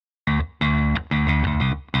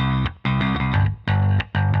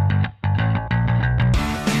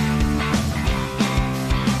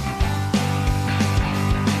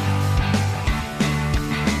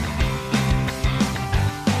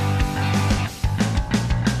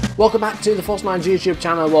Welcome back to the Force 9's YouTube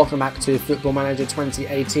channel, welcome back to Football Manager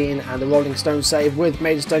 2018 and the Rolling Stone save with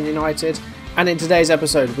Maidstone United. And in today's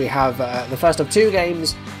episode we have the first of two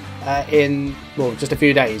games in, well, just a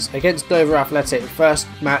few days against Dover Athletic. First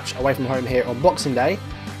match away from home here on Boxing Day.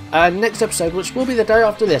 Next episode, which will be the day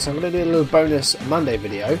after this, I'm going to do a little bonus Monday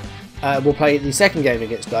video. We'll play the second game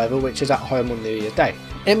against Dover, which is at home on New Year's Day.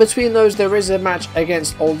 In between those, there is a match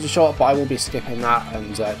against Aldershot, but I will be skipping that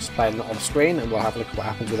and just playing that off screen, and we'll have a look at what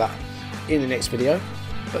happens with that in the next video.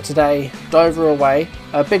 But today, Dover away,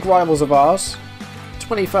 big rivals of ours.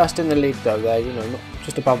 21st in the league though, they're not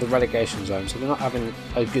just above the relegation zone, so they're not having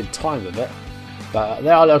a good time of it. But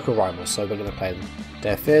they are local rivals, so we're going to play them.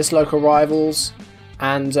 They're fierce local rivals,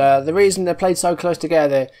 and the reason they're played so close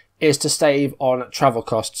together is to save on travel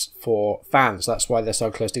costs for fans. That's why they're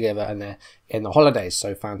so close together and they're in the holidays,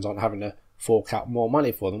 so fans aren't having to fork out more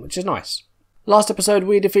money for them, which is nice. Last episode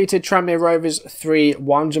we defeated Tranmere Rovers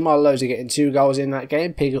 3-1. Jamal Loza getting 2 goals in that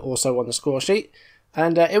game. Piggott also on the score sheet.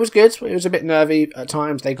 And it was good. It was a bit nervy at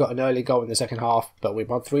times. They got an early goal in the second half, but we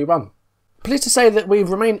won 3-1. Pleased to say that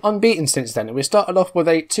we've remained unbeaten since then. We started off with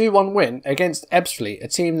a 2-1 win against Ebbsfleet, a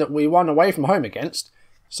team that we won away from home against,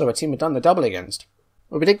 so a team we've done the double against.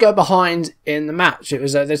 Well, we did go behind in the match. It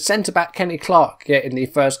was the centre-back Kenny Clark getting the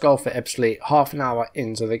first goal for Ebbsfleet half an hour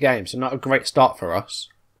into the game, so not a great start for us.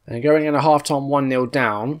 And going in a half-time 1-0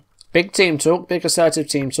 down, big team talk, big assertive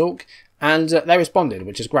team talk, and they responded,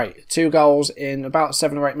 which is great. 2 goals in about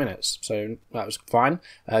 7 or 8 minutes, so that was fine.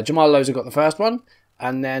 Jamal Loza got the first one,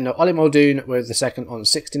 and then Ollie Muldoon with the second on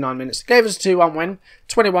 69 minutes. Gave us a 2-1 win,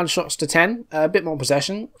 21 shots to 10, a bit more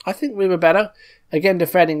possession. I think we were better. Again,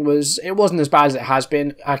 defending wasn't as bad as it has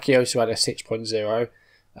been. Akiosu had a 6.0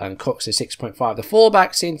 and Cox a 6.5. The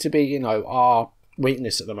fullbacks seem to be, our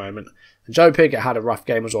weakness at the moment. Joe Piggott had a rough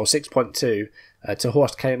game as well, 6.2.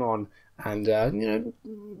 Horst came on and,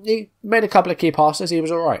 he made a couple of key passes. He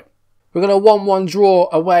was all right. We're going to 1-1 draw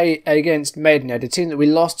away against Maidenhead, a team that we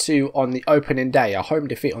lost to on the opening day, a home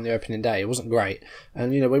defeat on the opening day. It wasn't great.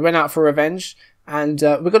 And, we went out for revenge and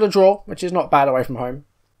we got a draw, which is not bad away from home.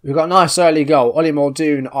 We got a nice early goal. Ollie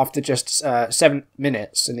Muldoon, after just 7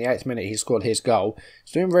 minutes, in the 8th minute, he scored his goal.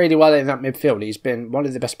 He's doing really well in that midfield. He's been one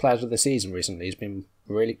of the best players of the season recently. He's been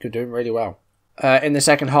really good, doing really well. In the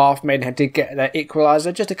second half, Maidenhead did get their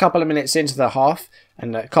equaliser just a couple of minutes into the half,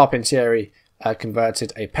 and Carpentieri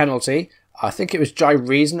converted a penalty. I think it was Jai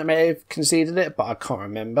Reason that may have conceded it, but I can't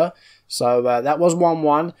remember. So that was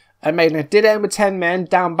 1-1. And Maidenhead did end with 10 men.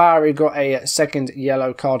 Dan Barry got a second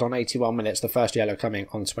yellow card on 81 minutes, the first yellow coming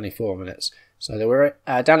on 24 minutes. So they were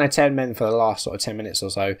down to 10 men for the last sort of 10 minutes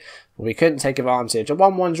or so. We couldn't take advantage. A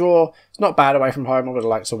 1-1 draw, it's not bad away from home. I would have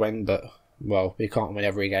liked to win, but, well, we can't win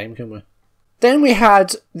every game, can we? Then we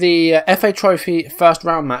had the FA Trophy first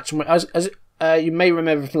round match. And as you may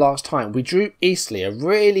remember from last time, we drew Eastleigh, a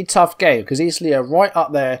really tough game, because Eastleigh are right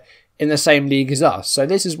up there in the same league as us. So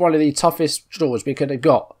this is one of the toughest draws we could have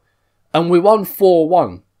got. And we won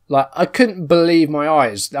 4-1. Like, I couldn't believe my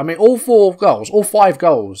eyes. I mean, all 5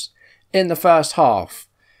 goals in the first half.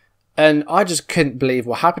 And I just couldn't believe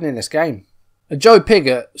what happened in this game. Joe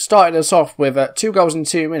Piggott started us off with 2 goals in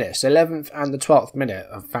 2 minutes, 11th and the 12th minute.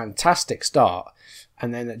 A fantastic start.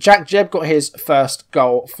 And then Jack Jebb got his first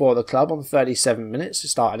goal for the club on 37 minutes. He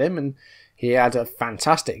started him and he had a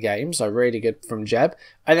fantastic game, so really good from Jebb.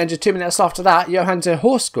 And then just 2 minutes after that, Johan de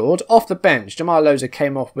Horst scored off the bench. Jamal Loza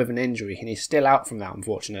came off with an injury, and he's still out from that,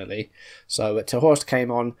 unfortunately. So de Horst came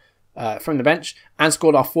on from the bench and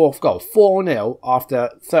scored our 4th goal, 4-0 after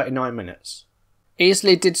 39 minutes.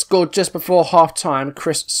 Eastleigh did score just before half-time.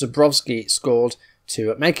 Chris Zabrowski scored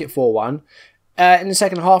to make it 4-1. In the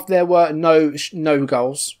second half, there were no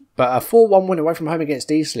goals, but a 4-1 win away from home against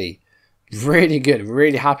Eastleigh. Really good,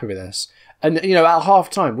 really happy with this. And, at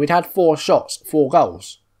half-time, we'd had 4 shots, 4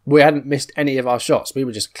 goals. We hadn't missed any of our shots. We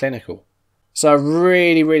were just clinical. So,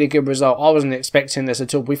 really, really good result. I wasn't expecting this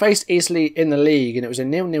at all. We faced Eastleigh in the league, and it was a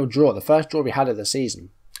 0-0 draw, the first draw we had of the season.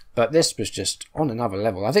 But this was just on another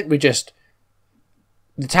level. I think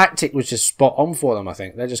the tactic was just spot on for them, I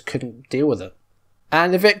think. They just couldn't deal with it.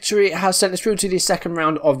 And the victory has sent us through to the second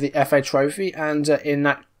round of the FA Trophy. And in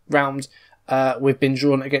that round, we've been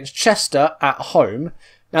drawn against Chester at home.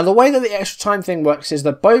 Now, the way that the extra time thing works is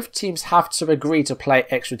that both teams have to agree to play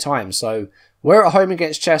extra time. So, we're at home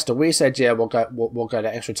against Chester. We said, yeah, we'll go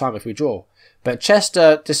to extra time if we draw. But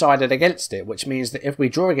Chester decided against it, which means that if we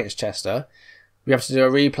draw against Chester, we have to do a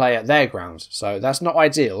replay at their ground. So, that's not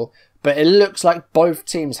ideal. But it looks like both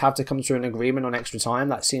teams have to come to an agreement on extra time.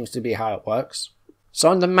 That seems to be how it works. So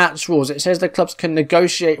on the match rules, it says the clubs can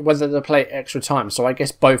negotiate whether to play extra time. So I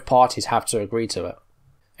guess both parties have to agree to it.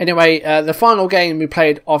 Anyway, the final game we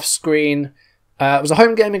played off screen was a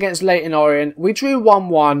home game against Leyton Orient. We drew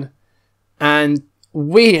 1-1, and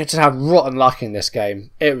we had to have rotten luck in this game.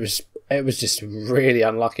 It was just really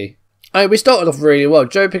unlucky. We started off really well.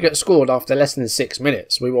 Joe Pickett scored after less than 6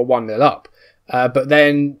 minutes. We were 1-0 up. But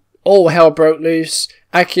then all hell broke loose.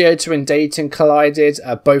 Akioto and Dayton collided.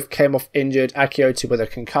 Both came off injured. Akioto with a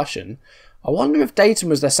concussion. I wonder if Dayton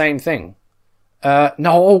was the same thing.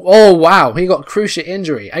 No. Oh, wow. He got a cruciate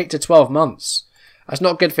injury. 8 to 12 months. That's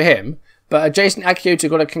not good for him. But Jason Akioto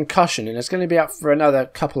got a concussion and is going to be out for another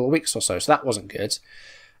couple of weeks or so. So that wasn't good.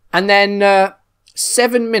 And then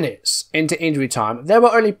 7 minutes into injury time, there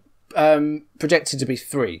were only projected to be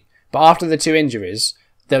 3. But after the 2 injuries,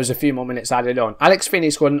 there was a few more minutes added on. Alex Finney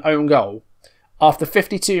scored an own goal after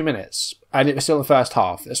 52 minutes. And it was still the first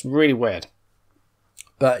half. That's really weird.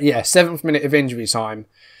 But yeah, 7th minute of injury time.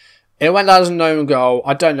 It went out as an own goal.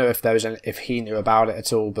 I don't know if he knew about it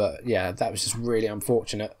at all. But yeah, that was just really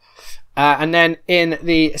unfortunate. And then in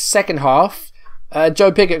the second half,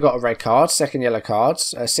 Joe Pickett got a red card, second yellow card,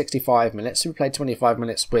 65 minutes. We played 25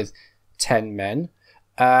 minutes with 10 men.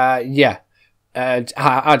 We just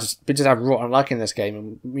had rotten luck in this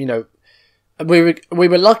game. And, you know, we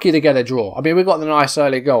were lucky to get a draw. I mean, we got the nice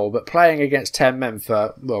early goal, but playing against 10 men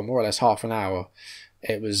for, well, more or less half an hour,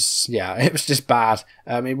 it was just bad.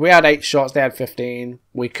 I mean, we had 8 shots, they had 15.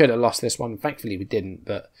 We could have lost this one. Thankfully, we didn't,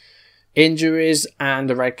 but injuries and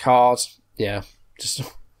the red cards, yeah, just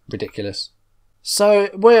ridiculous. So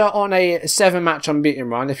we are on a 7-match unbeaten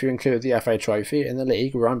run if you include the FA Trophy. In the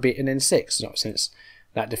league, we're unbeaten in 6, not since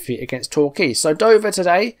that defeat against Torquay. So Dover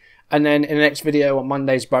today, and then in the next video, on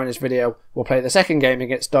Monday's bonus video, we'll play the second game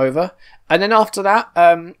against Dover. And then after that,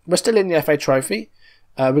 we're still in the FA Trophy.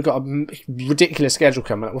 We've got a ridiculous schedule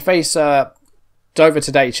coming up. We'll face Dover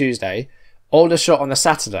today, Tuesday, Aldershot on the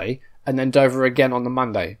Saturday, and then Dover again on the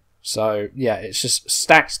Monday. So, yeah, it's just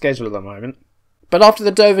stacked schedule at the moment. But after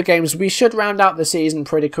the Dover games, we should round out the season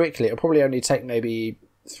pretty quickly. It'll probably only take maybe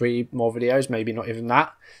 3 more videos, maybe not even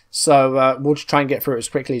that. So, we'll just try and get through it as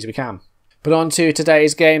quickly as we can. But on to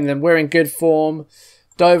today's game, then we're in good form.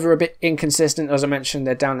 Dover a bit inconsistent, as I mentioned.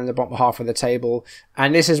 They're down in the bottom half of the table.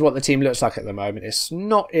 And this is what the team looks like at the moment. It's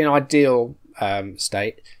not in ideal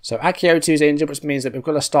state. So, Akioto's injured, which means that we've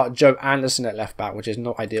got to start Joe Anderson at left back, which is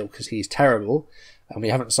not ideal because he's terrible. And we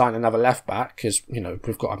haven't signed another left back because, you know,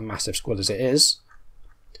 we've got a massive squad as it is.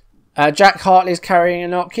 Jack Hartley's carrying a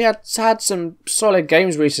knock. He had some solid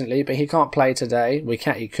games recently, but he can't play today.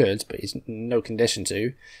 He could, but he's in no condition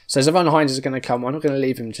to. So Zavon Hines is going to come on. I'm going to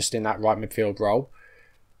leave him just in that right midfield role.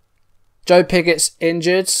 Joe Pickett's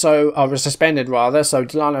injured, suspended rather. So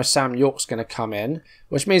Delano Sam York's going to come in,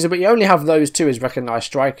 which means that we only have those 2 as recognised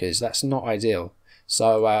strikers. That's not ideal.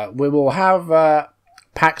 So we will have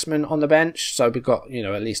Paxman on the bench, so we've got, you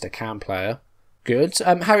know, at least a cam player. Good.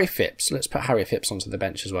 Harry Phipps. Let's put Harry Phipps onto the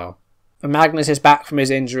bench as well. And Magnus is back from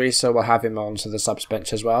his injury, so we'll have him onto the subs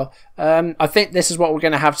bench as well. I think this is what we're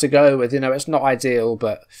going to have to go with. You know, it's not ideal,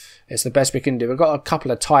 but it's the best we can do. We've got a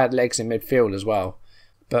couple of tired legs in midfield as well.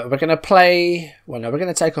 But we're going to play... Well, no, we're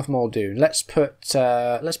going to take off Muldoon. Let's put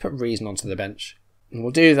Reason onto the bench. And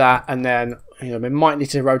we'll do that, and then, you know, we might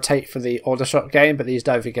need to rotate for the Aldershot game, but these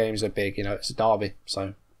Dover games are big, you know, it's a derby,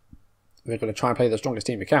 so we're going to try and play the strongest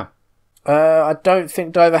team we can. I don't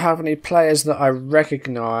think Dover have any players that I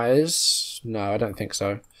recognise. No, I don't think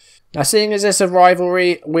so. Now, seeing as it's a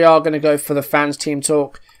rivalry, we are going to go for the fans team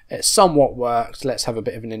talk. It somewhat worked. Let's have a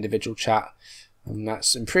bit of an individual chat, and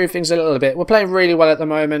that's improved things a little bit. We're playing really well at the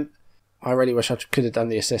moment. I really wish I could have done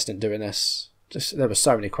the assistant doing this. There were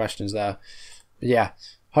so many questions there. But yeah,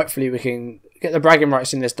 hopefully we can get the bragging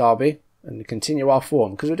rights in this derby and continue our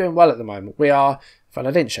form, because we're doing well at the moment. We are... In fact,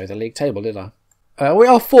 I didn't show the league table, did I? We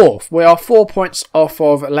are 4th. We are 4 points off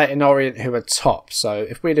of Leyton Orient, who are top. So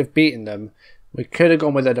if we'd have beaten them, we could have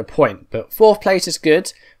gone within a point. But 4th place is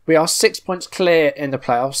good. We are 6 points clear in the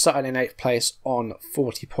playoffs, Sutton in 8th place on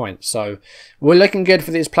 40 points. So we're looking good for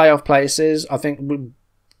these playoff places. I think we're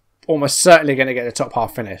almost certainly going to get a top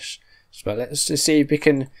half finish. But let's just see if we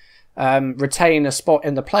can retain a spot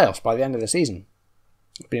in the playoffs by the end of the season.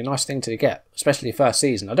 It'd be a nice thing to get, especially first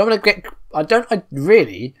season. I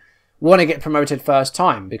really want to get promoted first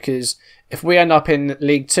time, because if we end up in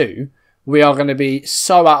League 2, we are going to be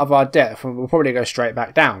so out of our depth and we'll probably go straight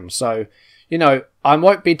back down. So, you know, I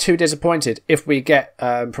won't be too disappointed if we get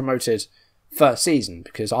promoted first season,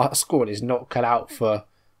 because our squad is not cut out for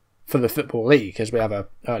the Football League, because we have an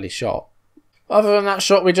early shot. Other than that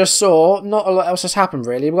shot we just saw, not a lot else has happened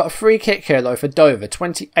really. We've got a free kick here though for Dover,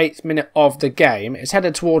 28th minute of the game. It's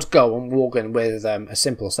headed towards goal and Morgan with a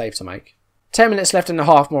simple save to make. 10 minutes left in the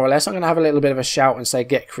half, more or less. I'm going to have a little bit of a shout and say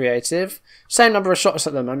get creative. Same number of shots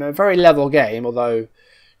at the moment. A very level game, although,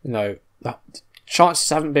 you know, the chances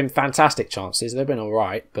haven't been fantastic chances. They've been all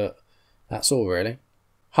right, but that's all really.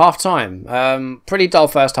 Half time. Pretty dull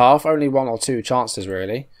first half. Only 1 or 2 chances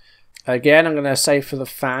really. Again, I'm going to say for the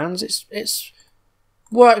fans, it's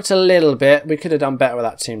worked a little bit. We could have done better with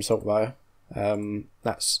that team talk though.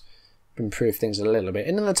 That's improved things a little bit.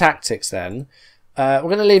 And in the tactics, then we're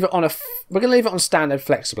going to leave it on standard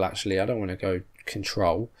flexible. Actually, I don't want to go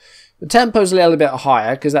control. The tempo's a little bit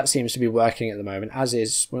higher because that seems to be working at the moment. As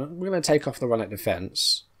is, we're going to take off the run at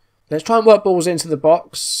defence. Let's try and work balls into the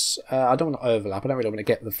box. I don't want to overlap. I don't really want to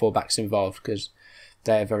get the fullbacks involved because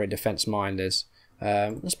they're very defence minded.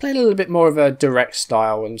 Let's play a little bit more of a direct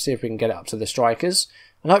style and see if we can get it up to the strikers.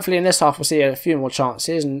 And hopefully in this half we'll see a few more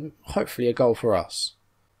chances and hopefully a goal for us.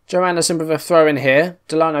 Joe Anderson with a throw in here.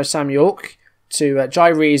 Delano Sam York to Jai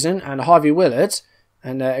Reason and Harvey Willard.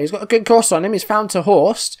 And he's got a good cross on him. He's found to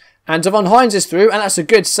Horst. And Devon Hines is through. And that's a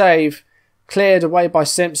good save. Cleared away by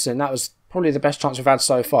Simpson. That was probably the best chance we've had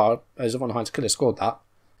so far. Devon Hines could have scored that.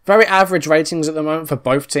 Very average ratings at the moment for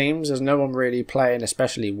both teams. There's no one really playing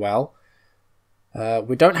especially well.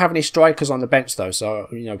 We don't have any strikers on the bench though, so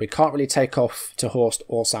you know we can't really take off to Horst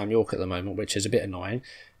or Sam York at the moment, which is a bit annoying.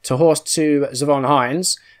 To Horst to Zavon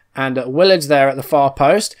Hines, and Willard's there at the far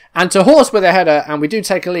post, and to Horst with a header, and we do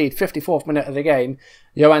take a lead. 54th minute of the game,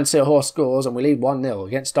 Johan to Horst scores, and we lead 1-0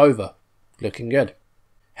 against Dover. Looking good.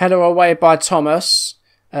 Header away by Thomas,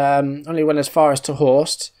 only went as far as to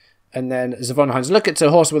Horst, and then Zavon Hines. Look at to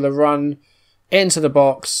Horst with a run into the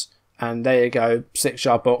box, and there you go,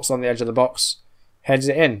 6-yard box on the edge of the box. Heads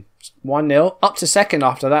it in. 1-0. Up to second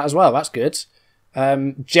after that as well. That's good.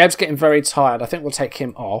 Jeb's getting very tired. I think we'll take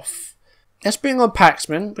him off. Let's bring on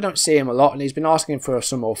Paxman. We don't see him a lot and he's been asking for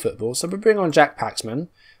some more football. So we'll bring on Jack Paxman.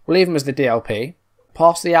 We'll leave him as the DLP.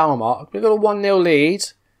 Past the hour mark. We've got a 1-0 lead.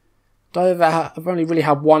 Dover have only really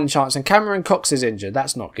had 1 chance. And Cameron Cox is injured.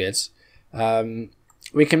 That's not good.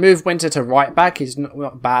 We can move Winter to right back. He's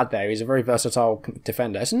not bad there. He's a very versatile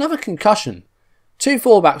defender. It's another concussion. 2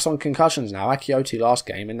 fullbacks on concussions now. Akioti last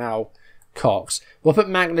game and now Cox. We'll put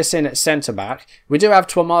Magnus in at centre-back. We do have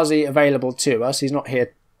Twamazi available to us. He's not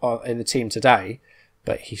here in the team today,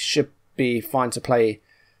 but he should be fine to play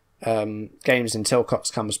games until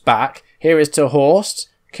Cox comes back. Here is to Horst.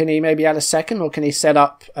 Can he maybe add a second or can he set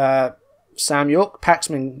up Sam York?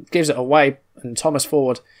 Paxman gives it away and Thomas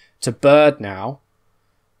forward to Bird now.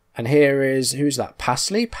 And here is, who's that?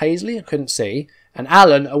 Paisley? I couldn't see. And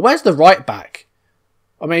Allen. Where's the right back?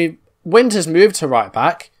 I mean, Winter's moved to right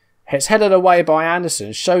back. It's headed away by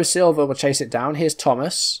Anderson. Show Silva will chase it down. Here's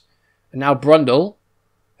Thomas. And now Brundle,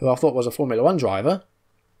 who I thought was a Formula 1 driver.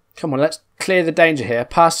 Come on, let's clear the danger here.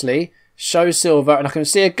 Parsley, Show Silva, and I can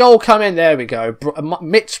see a goal come in. There we go.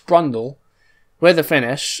 Mitch Brundle with the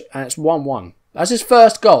finish, and it's 1-1. That's his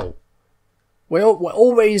first goal. We're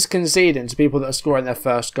always conceding to people that are scoring their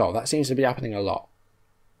first goal. That seems to be happening a lot.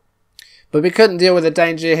 But we couldn't deal with the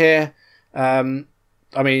danger here.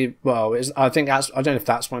 I mean, well, I think I don't know if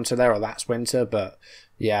that's Winter there or that's Winter, but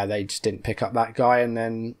yeah, they just didn't pick up that guy, and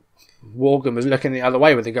then Morgan was looking the other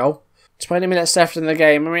way with the goal. 20 minutes left in the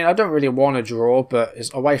game. I mean, I don't really want to draw, but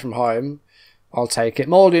it's away from home. I'll take it.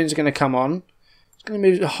 Muldoon's going to come on. He's going to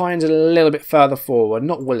move Hines a little bit further forward.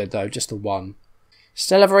 Not Willard, though, just the 1.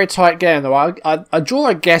 Still a very tight game, though. A draw,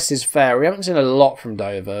 I guess, is fair. We haven't seen a lot from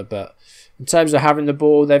Dover, but in terms of having the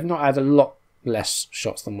ball, they've not had a lot less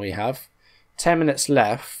shots than we have. 10 minutes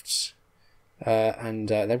left, and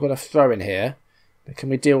they've got a throw in here. But can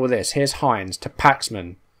we deal with this? Here's Hines to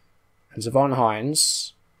Paxman. And Zavon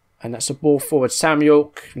Hines. And that's a ball forward. Sam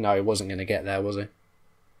York. No, he wasn't going to get there, was he?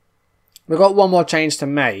 We've got 1 more change to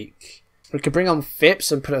make. We could bring on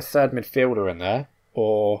Phipps and put a third midfielder in there.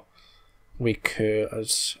 Or we could...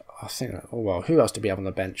 I think... Oh, well, who else do we have on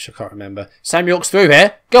the bench? I can't remember. Sam York's through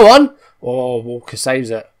here. Go on! Oh, Walker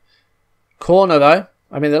saves it. Corner, though.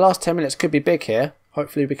 I mean, the last 10 minutes could be big here.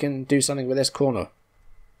 Hopefully we can do something with this corner.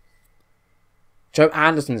 Joe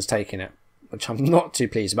Anderson's taking it, which I'm not too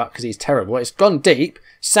pleased about because he's terrible. It's gone deep.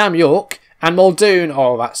 Sam York and Muldoon.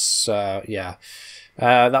 Oh, that's, yeah.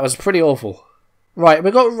 That was pretty awful. Right,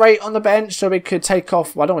 we've got Rate on the bench, so we could take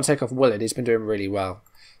off... Well, I don't want to take off Willard. He's been doing really well.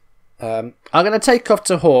 I'm going to take off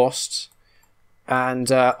to Horst.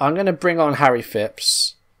 And I'm going to bring on Harry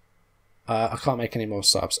Phipps. I can't make any more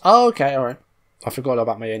subs. Oh, okay, all right. I forgot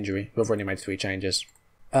about my injury. We've already made 3 changes.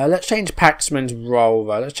 Let's change Paxman's role,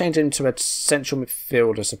 though. Let's change him to a central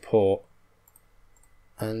midfielder support.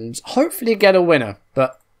 And hopefully get a winner.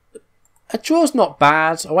 But a draw's not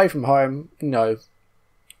bad. Away from home, you know,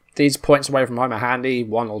 these points away from home are handy.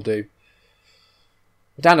 1 will do.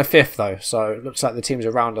 We're down to 5th though, so it looks like the teams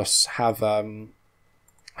around us have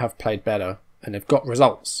played better and have got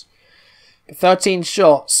results. But 13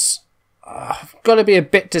 shots. I've got to be a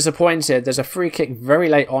bit disappointed. There's a free kick very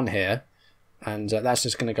late on here, and that's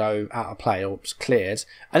just going to go out of play, or it's cleared.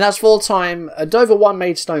 And that's full time. Dover 1,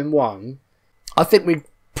 Maidstone 1. I think we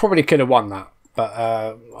probably could have won that, but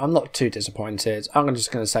I'm not too disappointed. I'm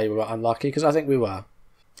just going to say we were unlucky because I think we were.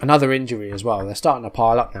 Another injury as well. They're starting to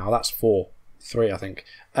pile up now. That's 3, I think.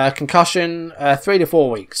 Concussion, 3 to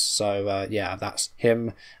 4 weeks. So yeah, that's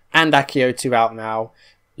him. And MacLeod out now.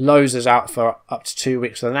 Lowe's is out for up to 2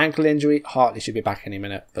 weeks with an ankle injury. Hartley should be back any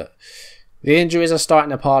minute, but the injuries are starting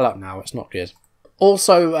to pile up now. It's not good.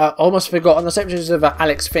 Also, almost forgot, on the subject of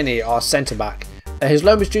Alex Finney, our centre-back, his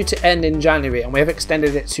loan was due to end in January, and we have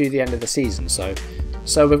extended it to the end of the season.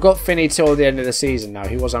 So we've got Finney till the end of the season now.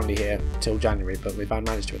 He was only here till January, but we've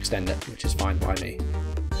managed to extend it, which is fine by me.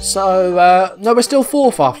 So, no, we're still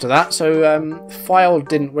 4th after that. So, File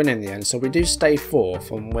didn't win in the end, so we do stay 4th,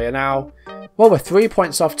 and we're now... Well, we're 3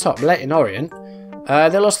 points off top. Leighton Orient.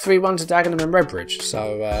 They lost 3-1 to Dagenham and Redbridge.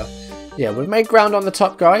 So, yeah, we've made ground on the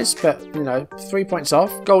top guys, but, you know, 3 points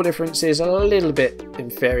off. Goal difference is a little bit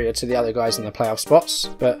inferior to the other guys in the playoff spots.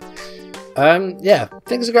 But, yeah,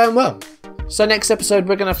 things are going well. So next episode,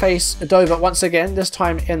 we're going to face Dover once again, this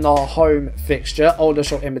time in the home fixture.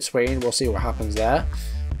 Aldershot in between. We'll see what happens there.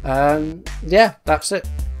 Yeah, that's it.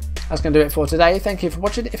 That's going to do it for today. Thank you for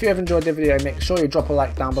watching. If you have enjoyed the video, make sure you drop a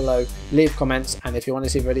like down below, leave comments, and if you want to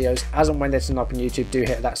see videos as and when they're up on YouTube, do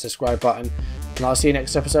hit that subscribe button. And I'll see you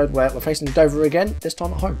next episode where we're facing Dover again, this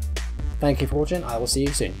time at home. Thank you for watching. I will see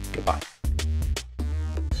you soon. Goodbye.